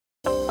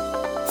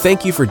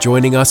Thank you for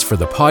joining us for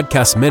the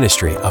podcast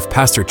ministry of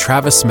Pastor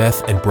Travis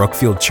Smith and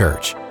Brookfield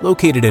Church,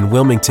 located in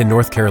Wilmington,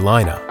 North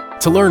Carolina.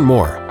 To learn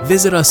more,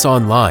 visit us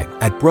online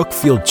at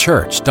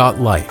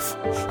brookfieldchurch.life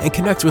and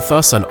connect with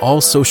us on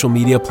all social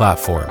media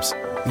platforms.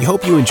 We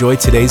hope you enjoyed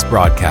today's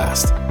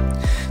broadcast.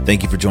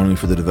 Thank you for joining me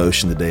for the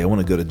devotion today. I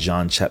want to go to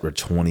John chapter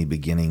 20,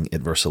 beginning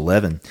at verse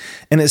 11.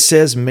 And it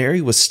says,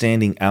 Mary was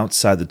standing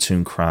outside the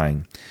tomb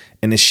crying,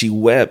 and as she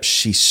wept,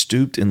 she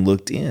stooped and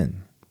looked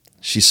in.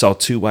 She saw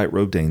two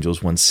white-robed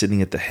angels, one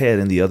sitting at the head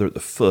and the other at the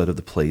foot of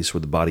the place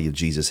where the body of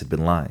Jesus had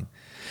been lying.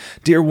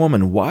 "Dear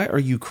woman, why are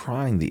you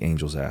crying?" the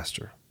angels asked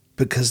her.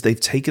 "Because they've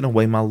taken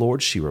away my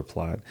Lord," she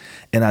replied,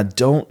 "and I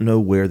don't know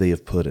where they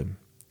have put him."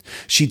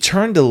 She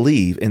turned to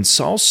leave and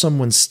saw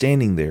someone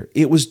standing there.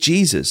 It was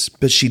Jesus,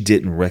 but she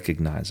didn't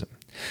recognize him.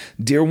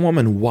 "Dear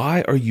woman,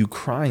 why are you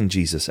crying?"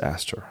 Jesus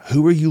asked her.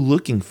 "Who are you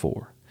looking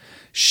for?"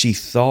 She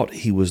thought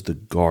he was the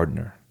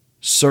gardener.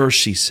 "Sir,"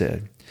 she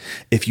said,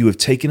 "if you have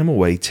taken him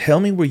away, tell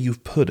me where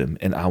you've put him,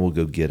 and I will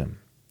go get him."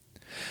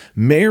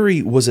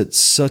 Mary was at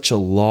such a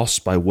loss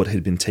by what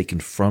had been taken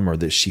from her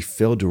that she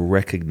failed to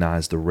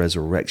recognize the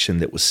resurrection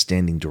that was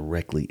standing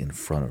directly in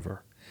front of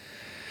her.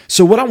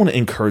 So what I want to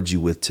encourage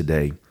you with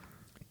today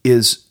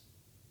is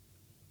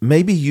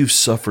maybe you've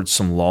suffered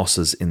some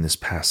losses in this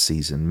past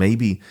season.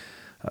 Maybe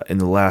in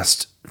the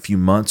last few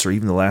months or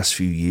even the last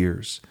few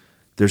years,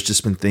 there's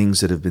just been things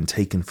that have been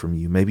taken from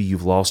you. Maybe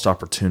you've lost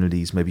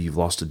opportunities. Maybe you've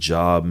lost a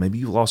job. Maybe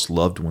you've lost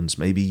loved ones.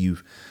 Maybe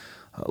you've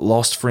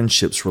lost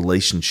friendships,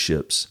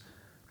 relationships.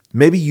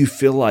 Maybe you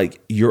feel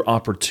like your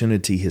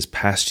opportunity has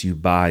passed you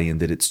by and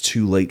that it's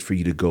too late for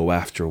you to go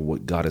after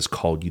what God has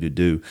called you to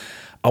do.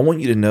 I want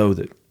you to know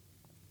that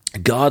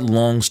God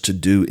longs to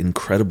do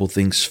incredible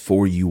things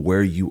for you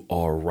where you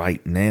are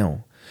right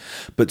now.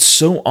 But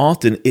so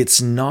often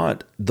it's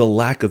not the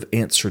lack of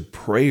answered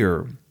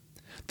prayer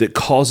that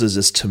causes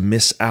us to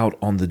miss out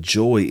on the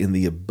joy in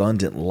the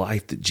abundant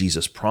life that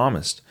Jesus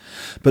promised.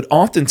 But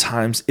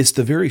oftentimes it's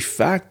the very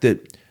fact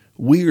that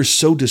we are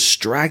so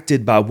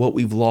distracted by what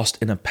we've lost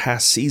in a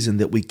past season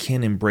that we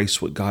can't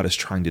embrace what God is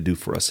trying to do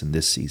for us in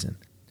this season.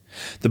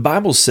 The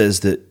Bible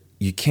says that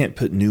you can't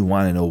put new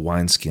wine in old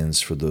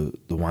wineskins, for the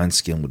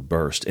wineskin would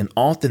burst. And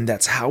often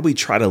that's how we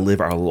try to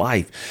live our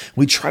life.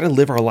 We try to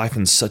live our life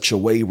in such a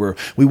way where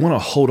we want to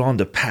hold on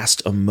to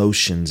past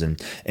emotions and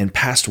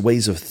past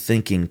ways of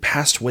thinking,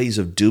 past ways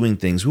of doing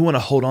things. We want to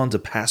hold on to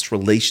past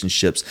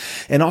relationships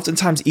and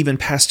oftentimes even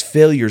past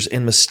failures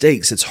and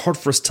mistakes. It's hard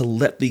for us to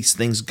let these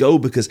things go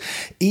because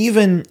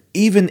even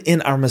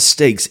in our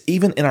mistakes,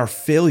 even in our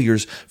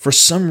failures, for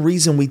some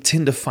reason we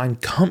tend to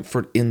find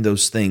comfort in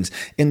those things,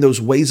 in those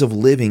ways of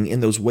living, in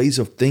those ways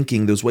of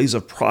thinking, those ways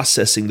of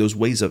processing, those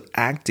ways of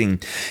acting.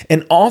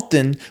 And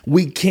often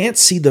we can't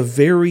see the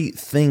very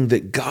thing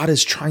that God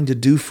is trying to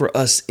do for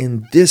us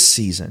in this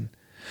season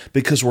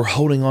because we're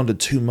holding on to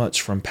too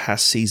much from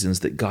past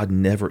seasons that God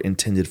never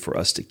intended for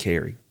us to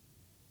carry.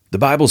 The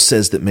Bible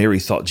says that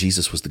Mary thought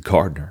Jesus was the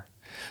gardener.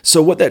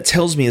 So what that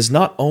tells me is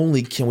not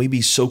only can we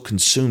be so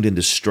consumed and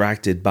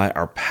distracted by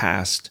our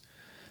past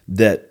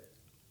that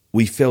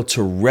we fail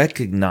to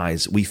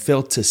recognize, we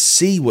fail to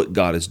see what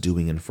God is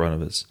doing in front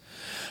of us,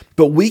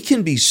 but we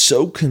can be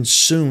so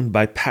consumed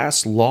by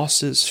past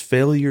losses,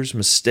 failures,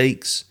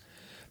 mistakes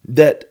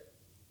that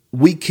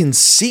we can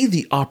see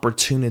the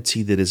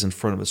opportunity that is in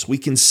front of us. We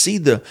can see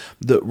the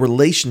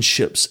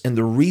relationships and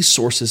the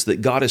resources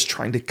that God is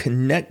trying to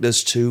connect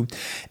us to,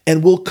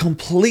 and we'll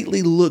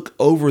completely look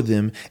over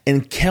them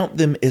and count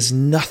them as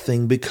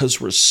nothing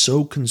because we're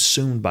so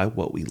consumed by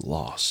what we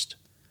lost.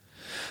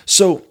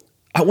 So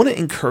I want to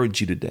encourage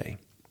you today.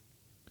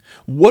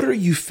 What are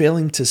you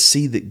failing to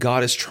see that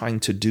God is trying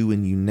to do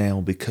in you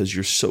now because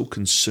you're so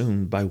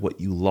consumed by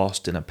what you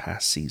lost in a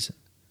past season?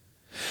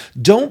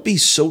 Don't be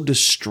so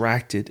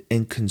distracted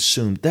and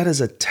consumed. That is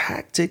a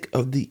tactic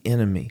of the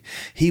enemy.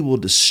 He will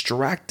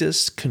distract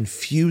us,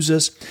 confuse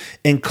us,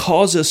 and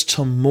cause us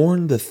to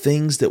mourn the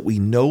things that we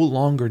no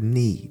longer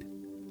need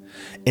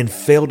and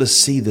fail to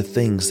see the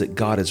things that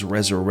God is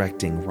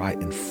resurrecting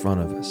right in front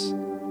of us.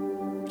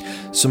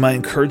 So my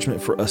encouragement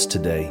for us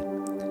today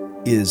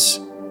is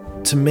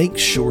to make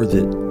sure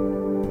that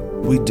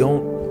we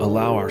don't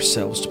allow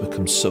ourselves to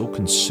become so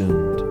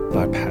consumed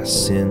by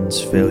past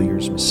sins,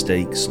 failures,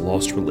 mistakes,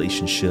 lost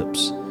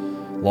relationships,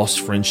 lost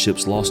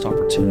friendships, lost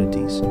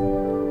opportunities.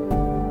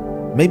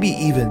 Maybe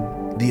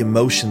even the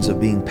emotions of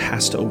being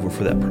passed over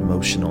for that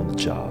promotion on the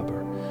job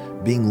or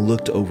being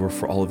looked over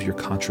for all of your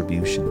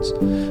contributions.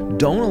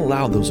 Don't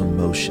allow those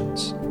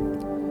emotions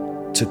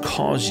to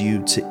cause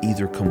you to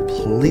either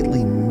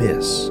completely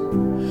miss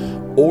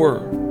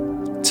or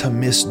to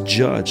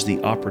misjudge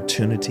the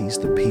opportunities,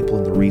 the people,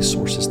 and the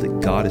resources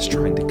that God is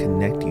trying to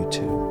connect you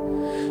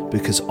to.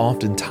 Because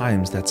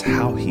oftentimes that's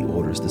how He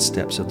orders the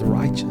steps of the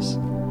righteous.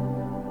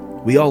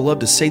 We all love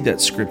to say that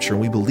scripture,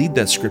 and we believe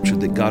that scripture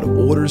that God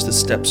orders the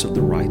steps of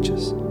the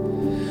righteous.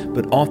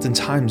 But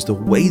oftentimes the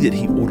way that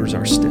He orders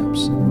our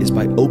steps is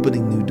by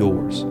opening new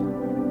doors,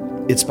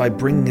 It's by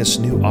bringing us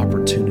new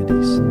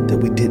opportunities that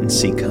we didn't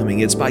see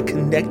coming. It's by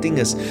connecting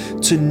us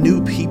to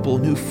new people,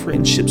 new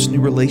friendships, new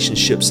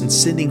relationships, and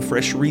sending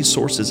fresh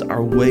resources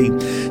our way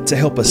to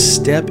help us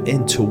step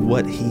into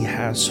what He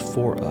has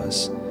for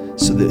us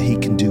so that He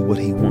can do what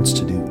He wants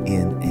to do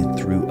in and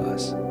through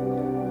us.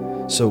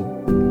 So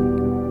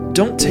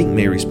don't take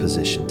Mary's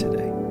position today.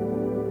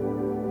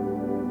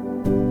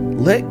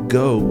 Let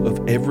go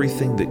of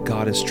everything that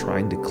God is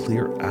trying to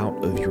clear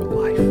out of your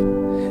life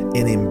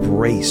and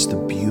embrace the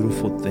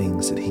beautiful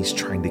things that He's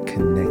trying to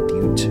connect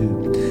you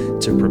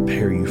to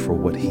prepare you for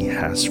what He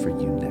has for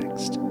you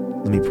next.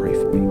 Let me pray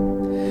for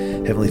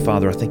you. Heavenly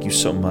Father, I thank you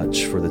so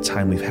much for the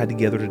time we've had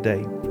together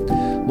today.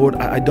 Lord,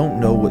 I don't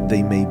know what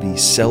they may be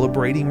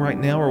celebrating right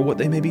now or what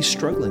they may be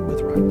struggling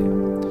with right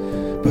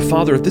now. But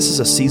Father, if this is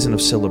a season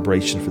of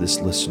celebration for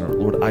this listener,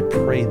 Lord, I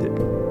pray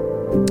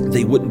that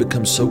they wouldn't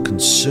become so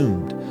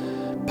consumed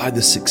by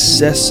the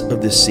success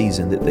of this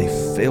season that they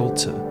fail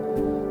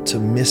to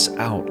miss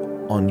out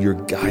on your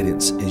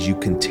guidance as you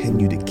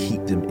continue to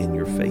keep them in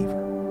your favor.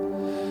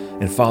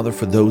 And Father,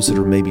 for those that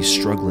are maybe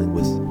struggling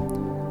with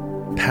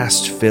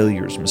past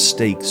failures,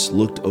 mistakes,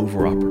 looked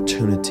over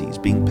opportunities,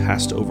 being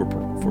passed over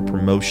for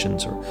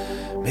promotions, or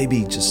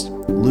maybe just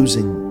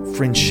losing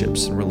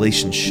friendships and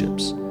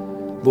relationships,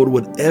 Lord,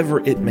 whatever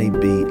it may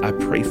be, I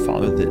pray,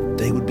 Father, that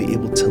they would be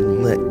able to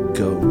let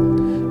go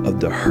of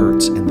the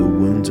hurts and the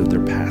wounds of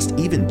their past,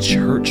 even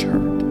church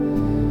hurt.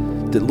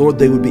 That, Lord,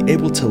 they would be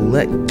able to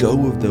let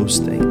go of those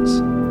things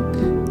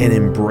and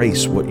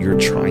embrace what you're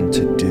trying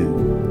to do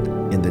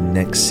in the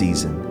next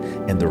season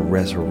and the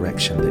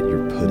resurrection that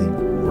you're putting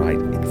right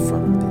in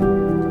front of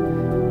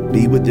them.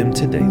 Be with them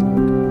today,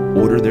 Lord.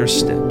 Order their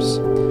steps,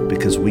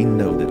 because we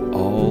know that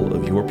all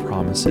of your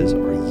promises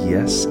are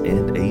yes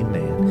and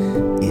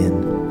amen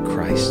in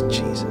Christ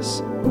Jesus.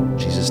 In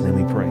Jesus' name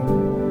we pray.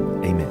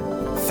 Amen.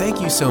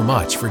 Thank you so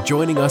much for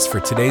joining us for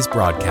today's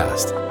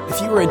broadcast. If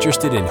you are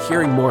interested in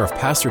hearing more of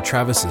Pastor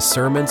Travis's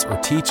sermons or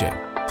teaching,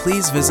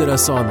 please visit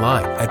us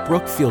online at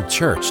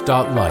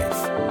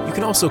brookfieldchurch.life. You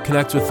can also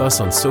connect with us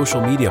on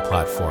social media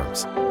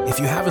platforms. If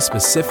you have a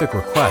specific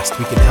request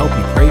we can help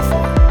you pray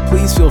for,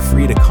 please feel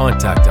free to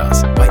contact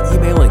us by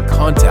emailing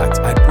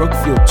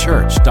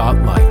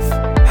contact@brookfieldchurch.life.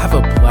 Have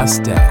a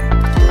blessed day.